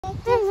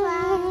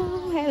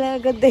Hello,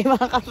 good day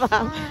mga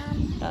kaFam.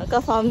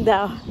 kaFam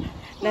daw.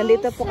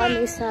 Nandito po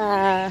kami sa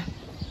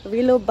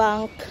Willow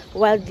Bank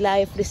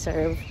Wildlife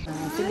Reserve.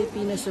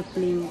 Filipino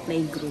Supreme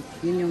Play Group.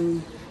 Yun yung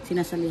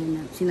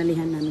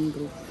sinalihan namin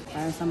group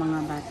para sa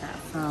mga bata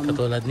from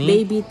katulad ni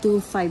baby to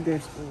 5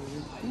 years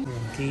old.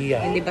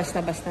 Kia. Hindi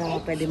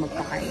basta-basta pwede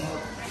magpakain.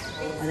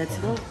 Let's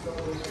go.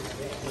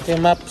 Okay,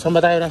 map. Saan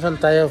ba tayo? Nasaan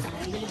tayo?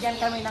 Binigyan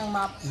kami ng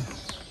map.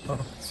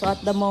 So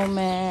at the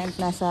moment,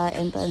 nasa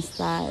entrance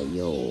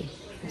tayo.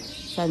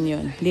 Saan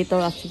yun?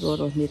 Dito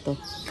siguro, dito.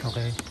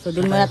 Okay. So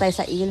dun muna tayo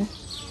sa eel.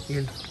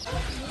 Eel.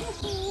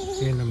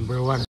 Eel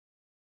number 1.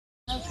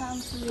 Welcome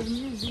to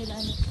New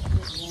Zealand.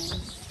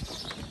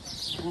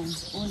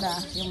 Una,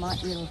 yung mga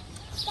eel.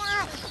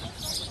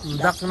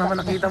 Duck naman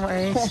nakita mo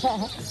eh.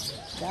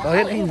 Oh,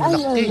 yun eh.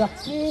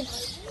 Laki.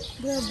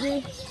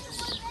 Grabe.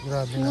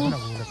 Grabe naman,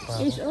 nagulat pa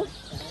ako. Oh.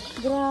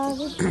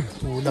 Grabe.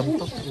 Ulam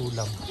to,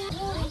 ulam.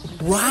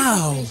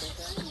 Wow!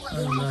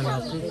 Ano na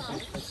natin?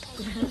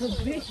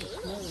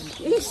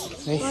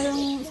 Parang,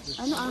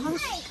 ano,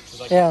 ahas?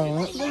 Kaya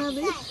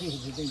Grabe.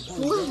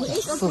 Wow,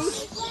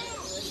 fish.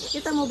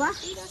 Kita mo ba?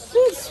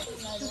 Fish!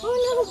 Oh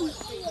no!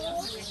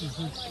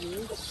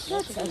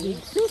 That's a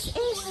big fish,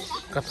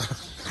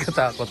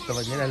 katakot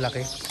naman yun, ang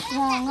laki.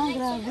 Nga nga,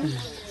 grabe.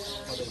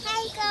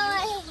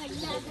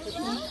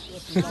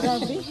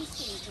 Grabe.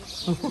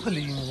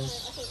 Huli mo.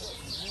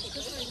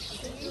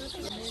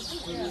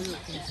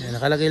 Yan,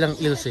 nakalagay lang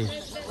eels eh.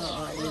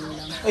 Oo, yun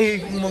lang.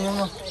 Ay, mga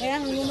nga. Kaya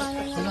ang lumana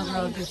nga. Wala,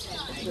 grabe.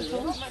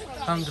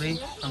 Hungry.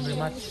 Hungry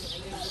much.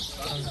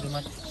 Hungry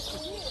much.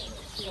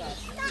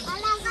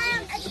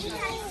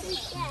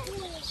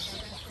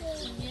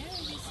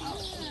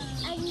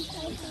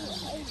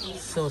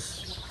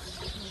 Sauce.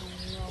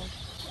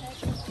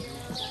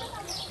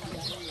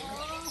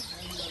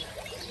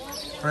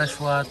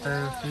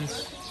 Freshwater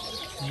fish.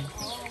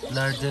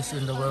 Largest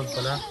in the world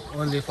pala.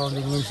 Only found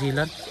in New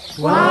Zealand.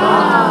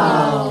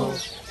 Wow!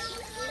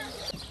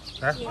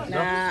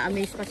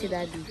 Na-amaze pa si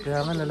Daddy.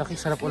 Kaya nga lalaki,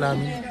 sarap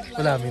ulamin.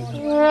 Ulamin.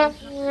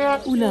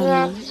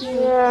 Ulamin?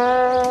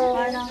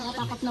 Parang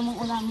nakatakot namang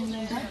ulamin na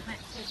yun.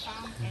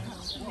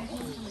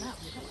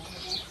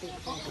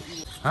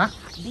 Ha?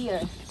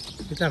 Deer.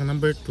 Ito lang,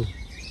 number 2.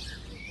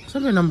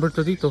 Saan may number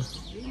 2 dito?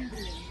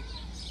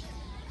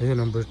 Ayun,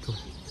 number 2.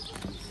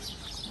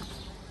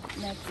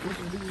 Next is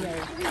deer.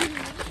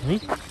 Ay?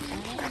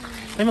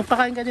 Ay,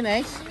 magpakain ka din,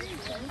 Ice?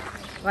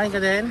 Pakain ka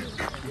din?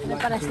 May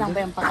pares lang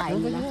ba yung pakain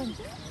nila?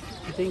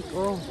 I think,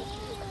 oh.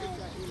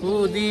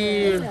 Oh,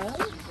 dear.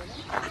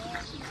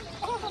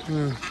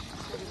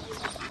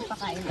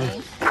 Pakain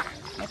eh.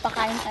 May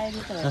pakain tayo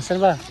dito eh. Nasaan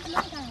ba?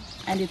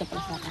 Andito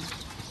pala sa akin.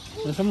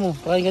 Nasaan mo?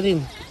 Pakain ka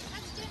din.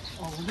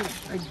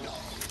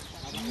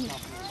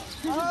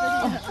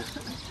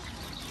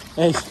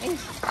 Ay.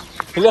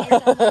 Hello.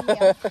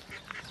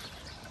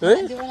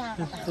 Hindi mo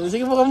nakakatawa.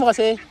 Sige mo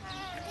kasi.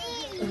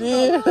 Hindi.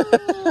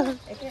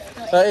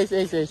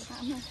 Ace.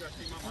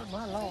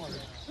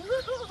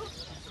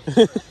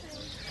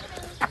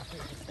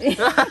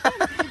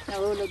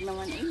 Nahulog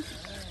naman eh.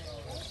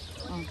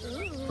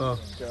 Oh.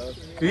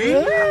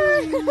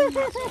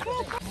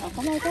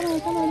 Kamay.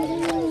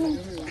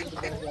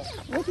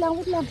 Wait lang.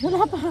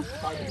 Wala pa.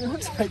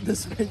 Looks like the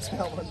switch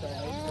na one there.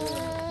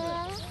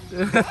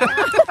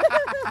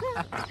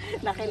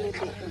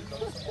 Nakiliti.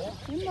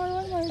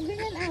 One more.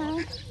 Ganyan ah.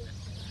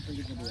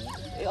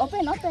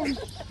 Open.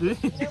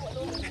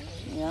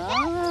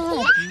 Yan.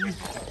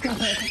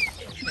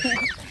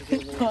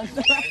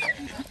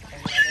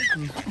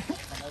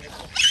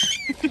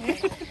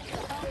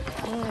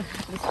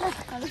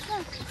 Alis na.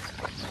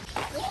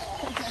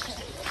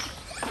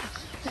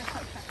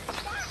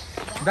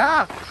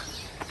 Duck!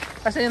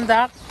 Kasi yung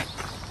duck?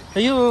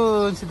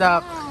 Ayun, si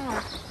duck.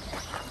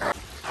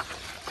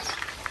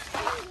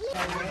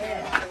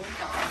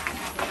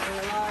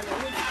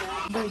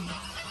 Bird.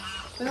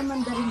 Pero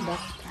mandarin ba?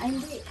 Ay,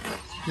 hindi.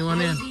 Yung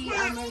ano yan?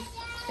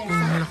 Yung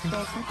malaki.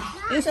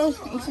 Isang.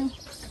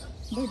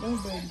 Bird.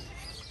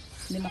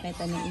 Hindi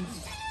makita ni Is.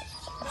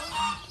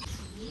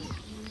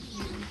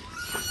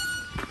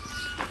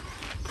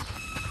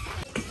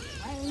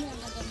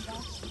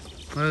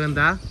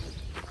 Maganda?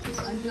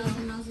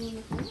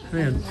 Ano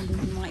yan? Nandun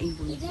yung mga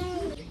ibon.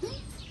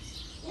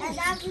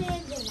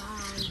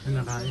 Ano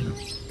nakain?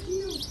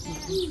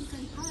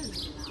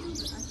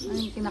 Ano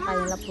yung kinakain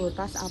nila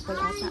prutas?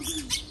 Apple ata.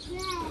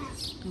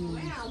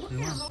 Ayun.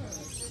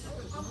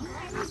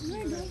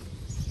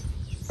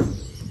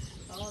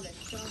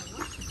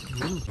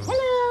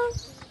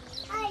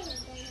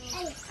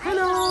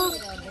 Hello.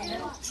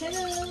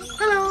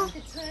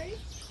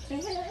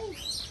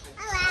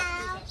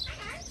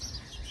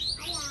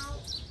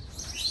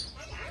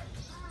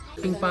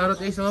 Pink parrot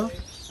is oh.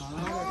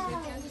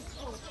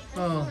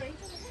 Oh.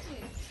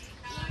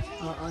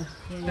 Oo.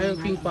 Ayun,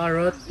 pink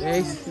parrot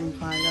is. Yung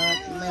parrot.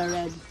 May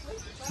red.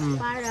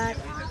 Parrot.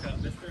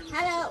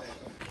 Hello.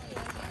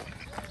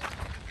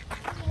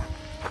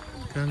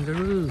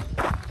 Kangaroo.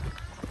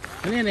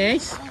 Ano yan,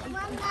 Ace?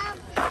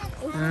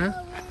 Ha?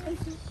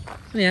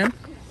 Ano yan?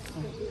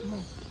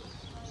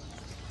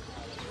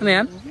 Ano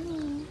yan?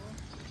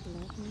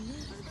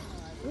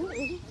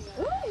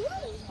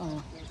 Oh.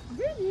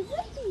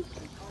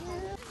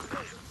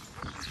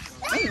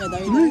 Ay,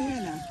 madami na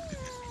yan ah.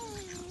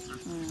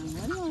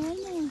 Ano.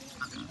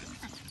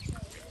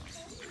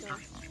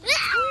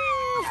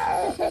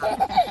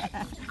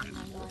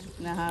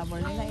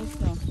 Nahabol nila is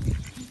no.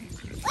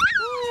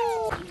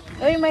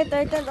 Uy, may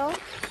turtle oh.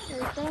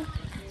 Turtle.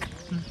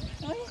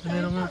 Uy,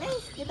 Meron nga.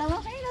 kita mo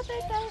kayo na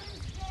turtle.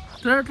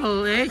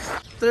 Turtle, Ace.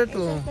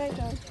 Turtle.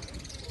 Turtle.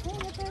 Ay,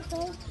 na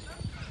turtle.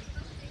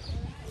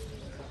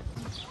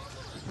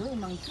 Oh,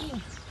 monkey.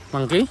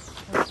 Monkey?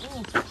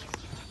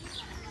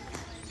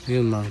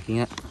 Yun,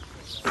 monkey nga.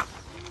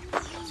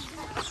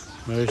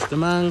 Where's the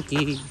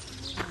monkey?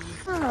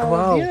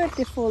 Wow,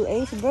 beautiful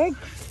Ace bird.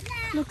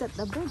 Look at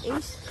the bird,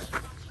 Ace.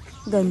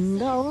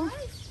 Ganda oh.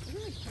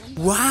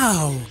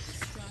 Wow!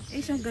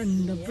 Ace, ang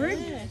ganda bird.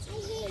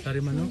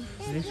 Sari manok.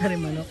 Sari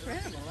manok.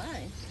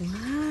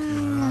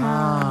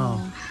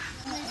 Wow!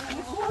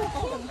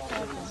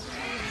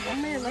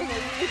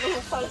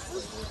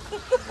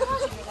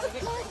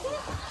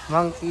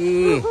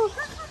 Monkey!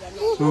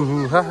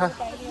 Haha!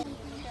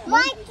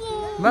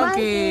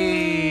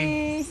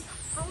 Monkey!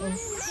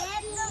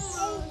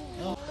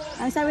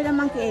 Ang sabi ng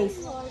monkey, Ace?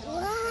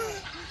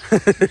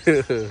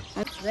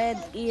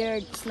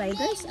 Red-eared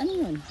sliders? Ano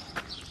yun?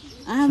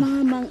 Ah,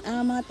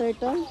 mga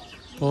turtle?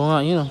 Oo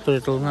nga, yun ang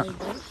turtle nga.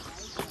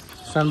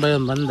 Saan ba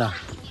yun banda?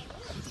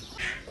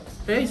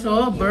 Okay,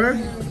 so bird.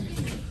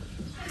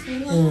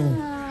 Oh,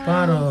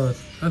 parrot.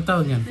 Ang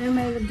tawag yan? Ay,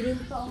 may green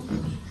pa.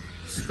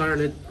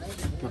 Scarlet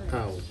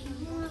macaw.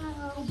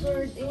 Wow,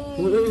 bird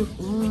Ace.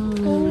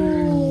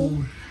 Oh.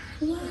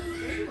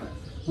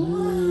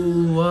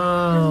 Oh,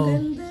 wow.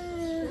 Ganda.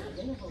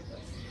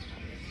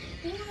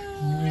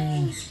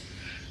 Wow.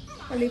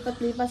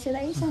 Palipat-lipat sila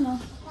isa, no?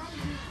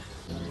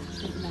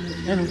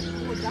 Ano?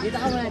 Dito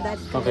ka muna, Dad.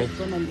 Okay.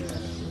 Ko nandito.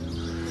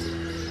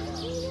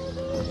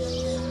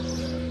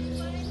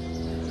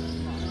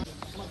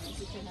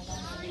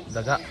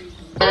 Daga.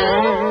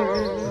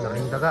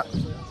 Malaking daga.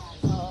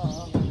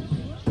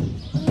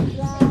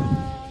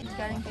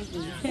 Karing kay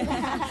Gil.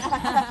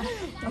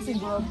 Kasi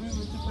grabe,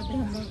 pati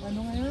hanggang ano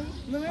ngayon.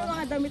 May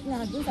mga damit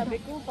nga doon. Sabi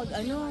ko, pag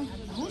ano,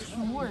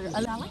 sure.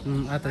 Alam mo?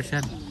 Atras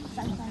yan.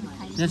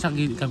 Yan sa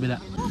kabila.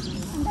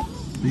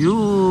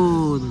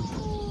 Yun.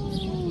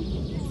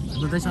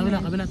 Doon tayo sa kabila.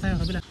 Kabila tayo.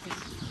 Kabila.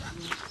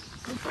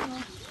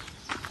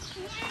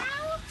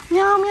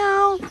 Meow,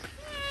 meow.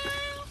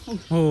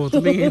 Oh,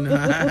 tumingin.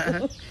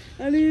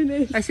 Ano yun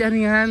eh? Ay, si ano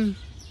yan?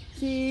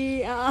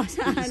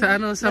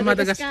 Sa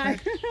Madagascar.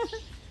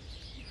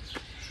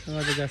 Sa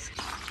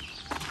Madagascar.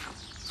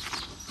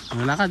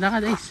 Lakad,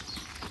 Ace.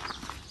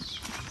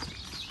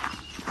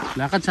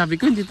 Lakad,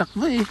 sabi ko, hindi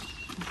takbo eh.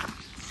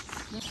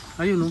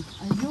 Ayun oh.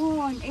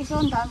 Ayun, Ace,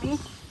 ang dami.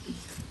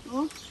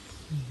 Oh.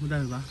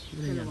 Madami ba?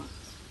 Dalawa.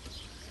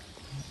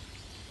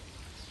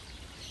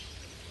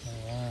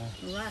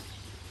 Rat.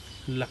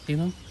 Laki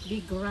no?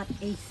 Big rat,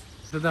 Ace.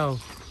 Ito daw.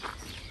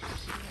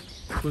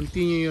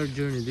 Continue your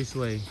journey this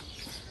way.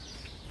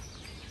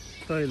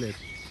 Toilet.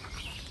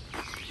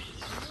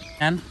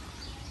 Yan?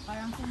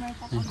 Parang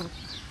sumarta ka.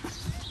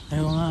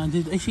 Ayaw nga.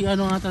 Ay, si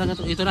ano nga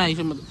talaga to. Ito na.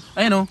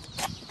 Ayun o.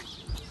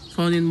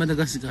 Found in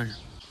Madagascar.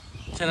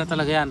 Siya na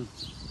talaga yan.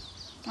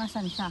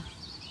 Masan siya?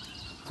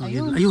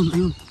 Ayun. Layo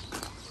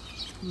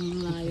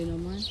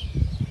naman.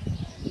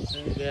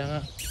 Kaya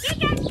nga.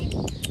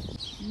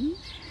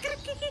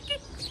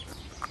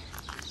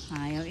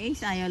 Ayaw,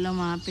 Ace. Ayaw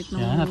lumapit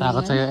ng Yan,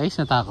 natakot sa'yo, Ace.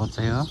 Natakot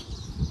sa'yo.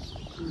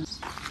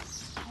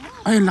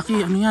 Ay, ang laki.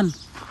 Ano yan?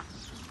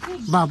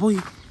 Baboy.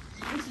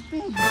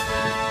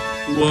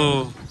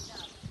 Wow.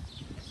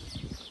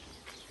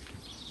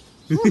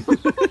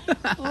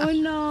 Oh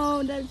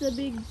no, that's a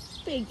big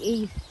pig,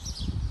 Ace.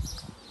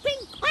 Pig!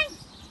 Oink!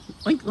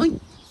 Oink, oink.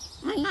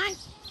 Oink, oink!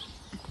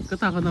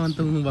 Katakot naman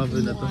tong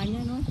baboy na to. Mukha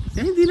niya, no?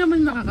 Eh, hindi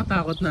naman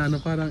nakakatakot na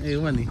ano. Parang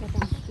ewan eh.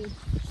 Katakot.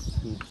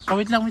 Oh,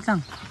 wait lang.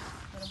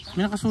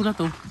 May nakasulat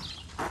oh.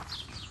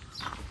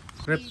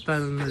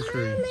 Reptile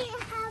nursery.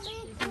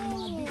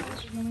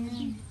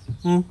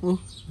 Oh.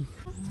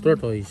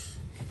 Tortoise.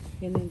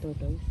 Yan yung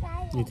tortoise.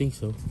 You think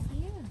so?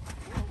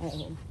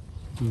 Oo.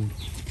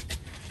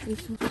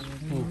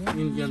 Oh,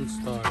 Indian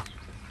star.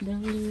 The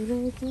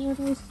little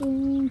tortoise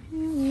in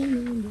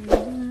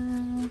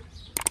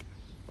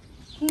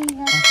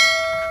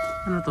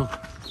Ano to?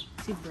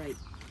 Si Bright.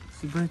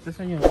 Si Bright na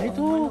saan yun? Ito!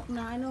 Manok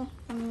na ano,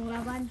 pang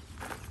laban.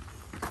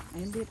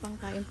 Ay, hindi, pang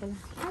kain pala.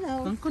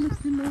 Hello. Ang kulit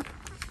nila.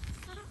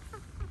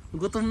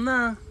 Gutom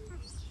na.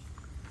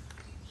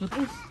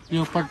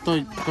 Leopard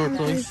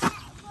tortoise.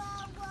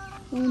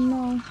 Oh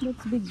no,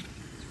 that's big.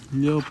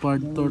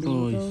 Leopard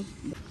tortoise.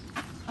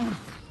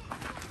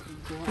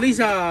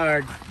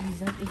 Lizard!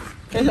 Lizard is...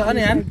 Kaya ano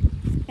yan?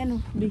 Ano?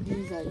 Big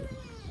lizard.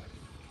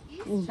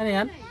 Ano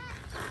yan?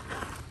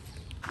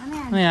 Ano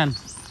yan? Ano yan?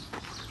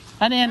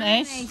 Ano yan,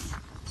 Ace?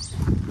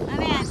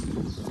 Ano yan?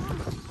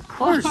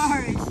 Horse!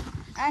 Horse.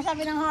 Ano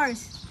sabi ng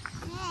horse?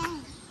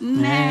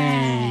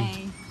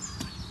 Neigh.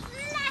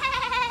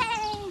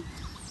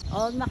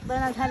 Old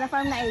MacDonald had a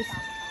farm na Ace.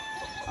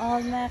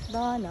 Old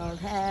MacDonald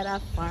had a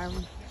farm.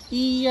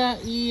 Iya,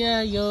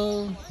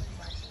 yo.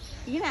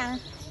 Sige na.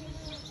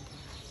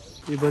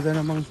 Iba na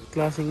namang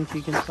klaseng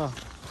chicken pa.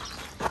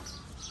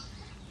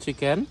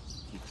 Chicken?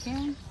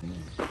 Chicken.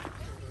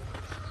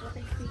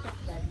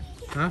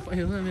 Ha?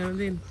 Ayun nga, meron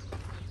din.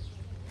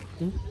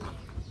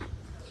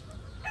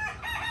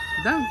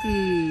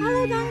 Donkey!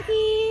 Hello,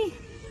 donkey!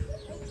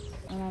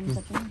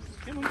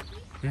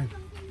 Yan.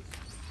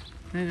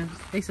 Ayan.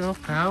 Ay, so,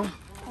 cow.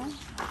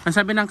 Ang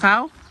sabi ng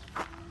cow?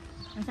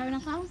 Ang sabi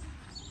ng cow?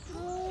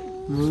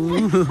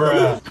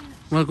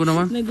 Mahal ko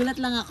naman. Nagulat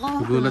lang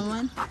ako. Nagulat.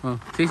 Oh,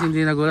 sis,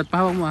 hindi nagulat.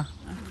 Pahawak mo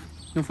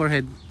yung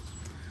forehead.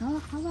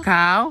 Hawak, hawak.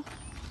 Cow?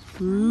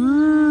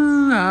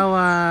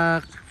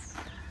 Hawak.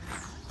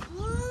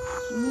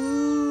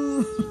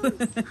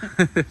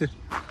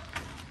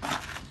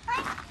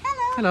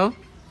 Hello.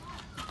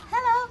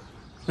 Hello.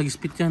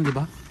 Nag-spit yan, di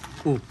ba?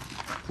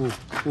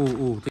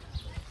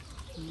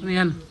 Ano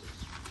yan?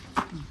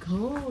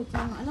 Goat.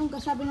 Anong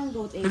sabi ng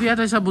goat? Hindi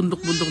ata sa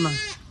bundok-bundok na.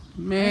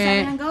 Ano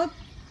sabi ng goat?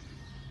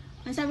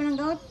 Ano sabi ng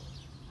goat?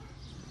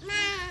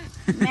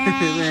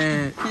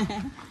 Meh.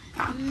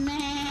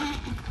 Meh.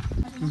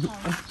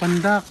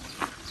 Pandak.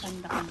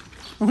 Pandak.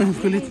 Oh, ang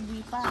kulit.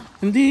 Hindi pa.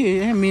 Hindi,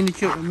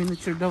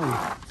 miniature daw.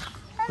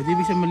 Pwede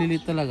ba siya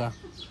maliliit talaga?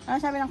 Ano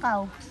sabi ng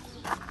cow?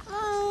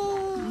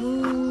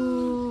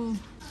 Moo.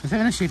 Ano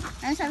sabi ng sheep?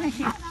 Ano sabi ng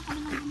sheep?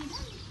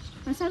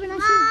 Ano sabi ng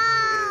sheep?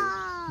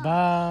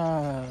 Ba.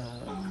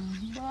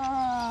 Ba.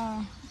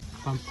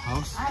 Pump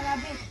house?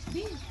 Rabbit.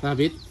 Big.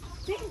 Rabbit?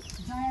 Big.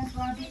 Giant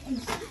rabbit.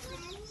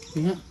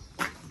 Nga.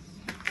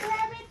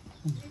 Rabbit.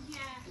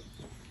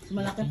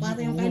 Malaki pa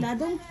rin yung kaila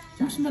doon.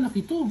 Mas malaki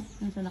to.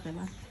 Mas malaki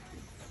ba?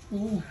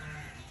 Oo.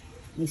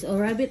 Miss,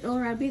 oh rabbit, oh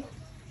rabbit.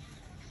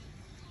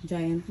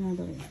 Giant na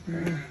daw eh.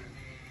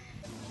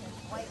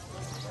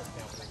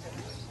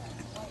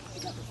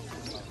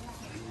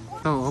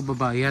 Oo,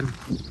 babae yan.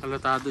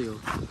 Halatado yun.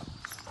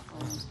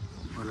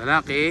 O,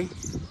 lalaki.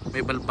 May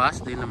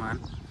balbas din naman.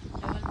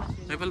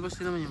 May balbas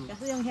din naman yun.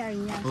 Kasi yung hair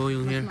niya. Oo,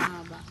 yung hair. Mas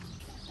mahaba.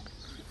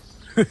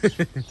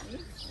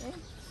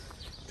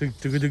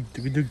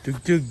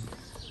 Tug.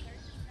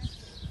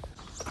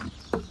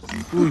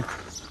 Uy.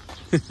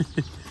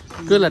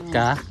 Gulat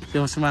ka?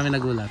 Yung mas mami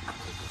nagulat.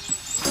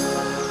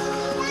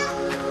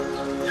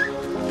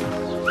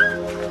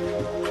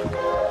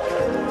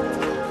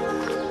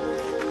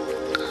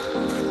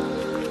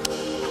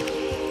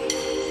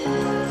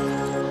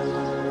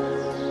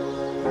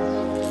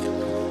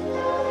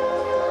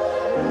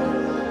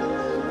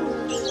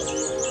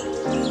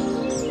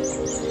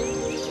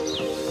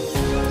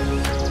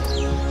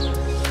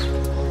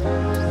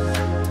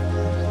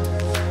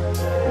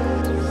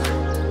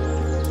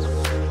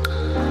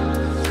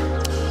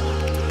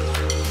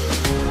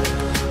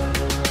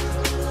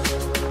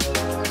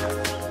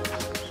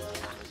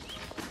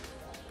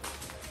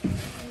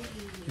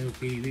 Yung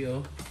kiwi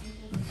oh.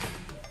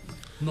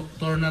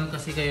 Nocturnal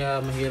kasi kaya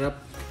mahirap.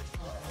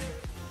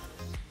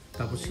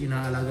 Tapos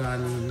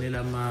inaalagaan nila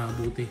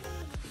mabuti.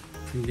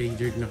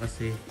 Endangered na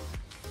kasi.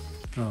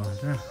 Oh,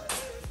 na.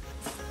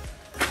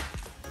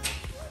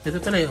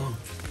 Ito pala oh.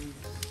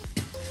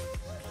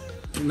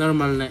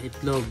 Normal na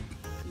itlog.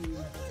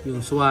 Yung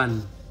swan.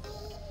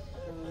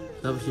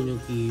 Tapos yun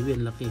yung kiwi,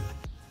 ang laki.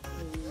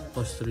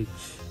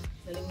 Ostrich.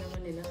 Galing naman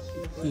nila.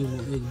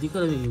 Imo egg. Di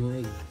ko alam yung imo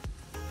egg.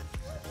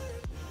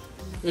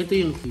 Ito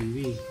yung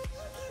kiwi.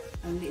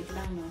 Ang liit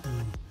lang, no?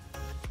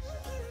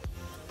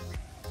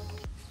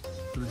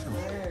 Ano siya?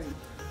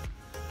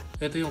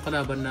 Ito yung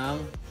kalaban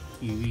ng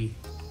kiwi.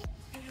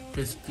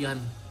 Pest yan.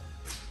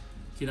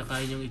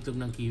 Kinakain yung itlog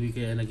ng kiwi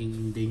kaya naging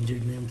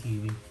endangered na yung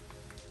kiwi.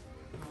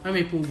 Ah,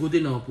 may pugo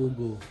din oh,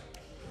 pugo.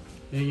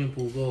 Yan yung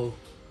pugo.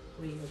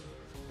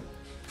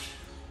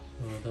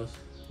 Oh, tapos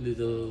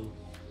little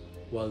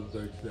wild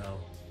birds daw.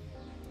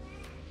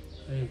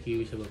 Ay, yung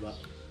kiwi sa baba.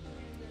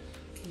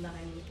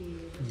 Laki ng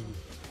kiwi.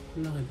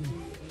 Laki din.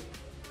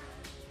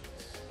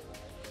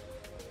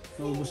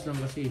 Naubos lang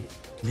kasi.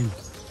 Din.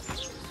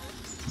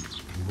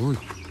 Uy.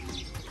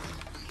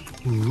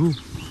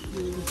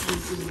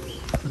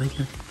 Aray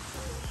ka.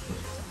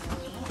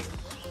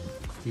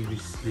 Kiwi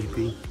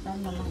sleeping.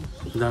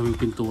 Ang daming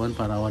pintuan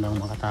para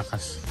walang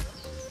makatakas.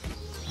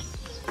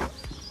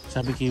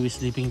 Sabi kiwi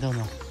sleeping daw,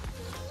 no?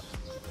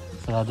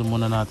 Sarado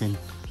muna natin.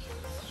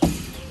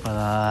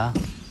 Para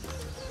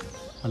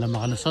wala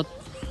makalusot.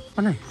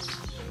 Ano eh?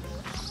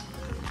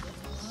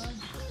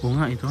 Oo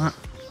nga, ito nga.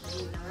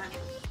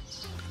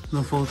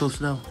 No photos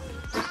daw.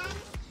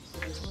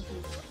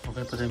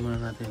 Okay, patay muna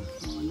natin.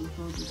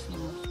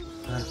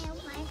 Ha?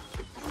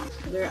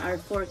 There are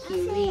 4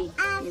 kiwi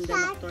in the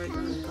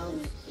nocturnal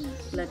house.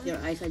 Let your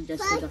eyes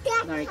adjust to the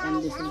dark and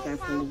listen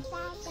carefully.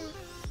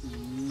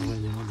 Okay,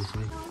 yun mo, this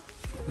way.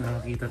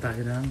 Nakakita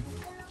tayo ng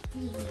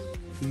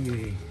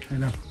kiwi.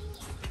 Ano?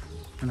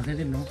 Malaki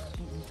din, no?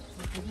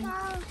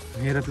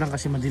 Mahirap lang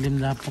kasi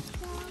madilim dapat.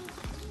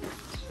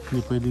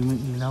 Hindi pwede may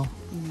ilaw.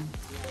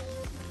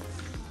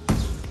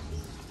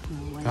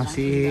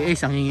 Kasi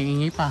Ace, ang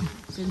ingi-ingi pa.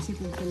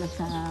 Sensitive sila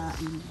sa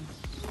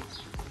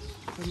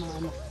mga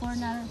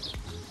nocturnal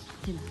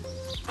sila.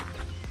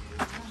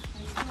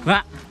 Ba?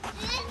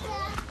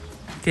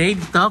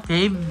 Cave to,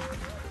 cave.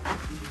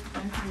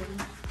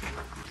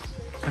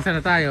 Nasaan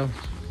na tayo?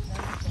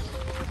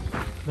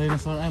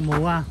 Dinosaur, ay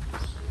moa.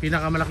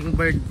 Pinakamalaking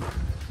bird.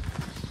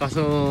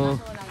 Kaso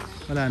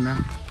wala na.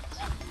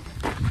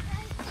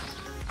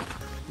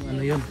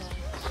 Ano yun?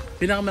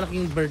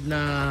 Pinakamalaking bird na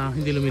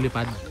hindi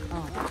lumilipad.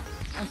 Oh,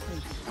 okay.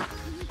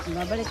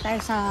 Babalik tayo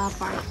sa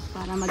park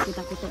para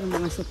magkita-kita yung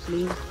mga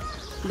supling.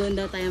 Doon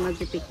daw tayo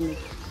magpipiknik.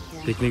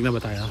 Picnic na ba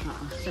tayo?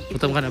 Oo.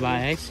 Gutom ka na ba,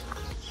 Ace?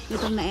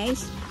 Gutom na,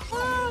 Ace?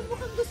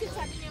 Mukhang gusto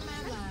sabi niya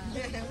mama.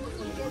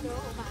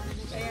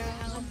 Kaya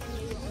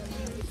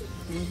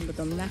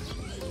Gutom na.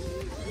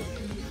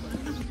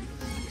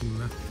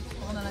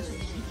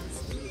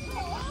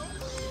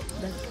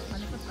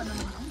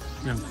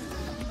 Yan.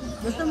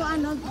 Gusto mo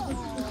ano?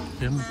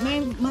 Yan. May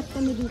mat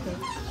kami dito.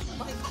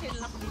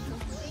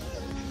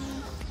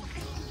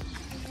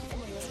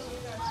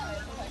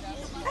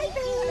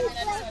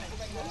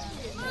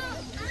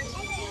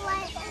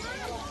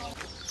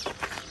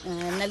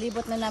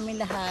 Nalibot na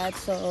namin lahat.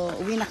 So,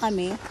 uwi na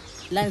kami.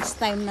 Lunch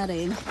time na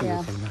rin.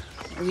 Kaya,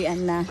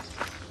 uwian na.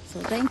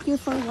 So, thank you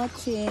for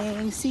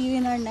watching. See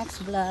you in our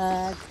next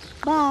vlog.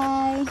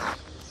 Bye!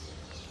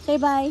 Say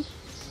bye!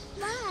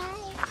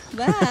 Bye!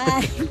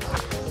 Bye!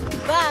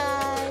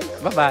 Bye!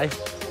 Bye-bye.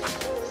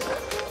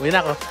 Uwi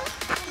na ako.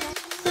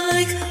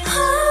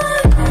 like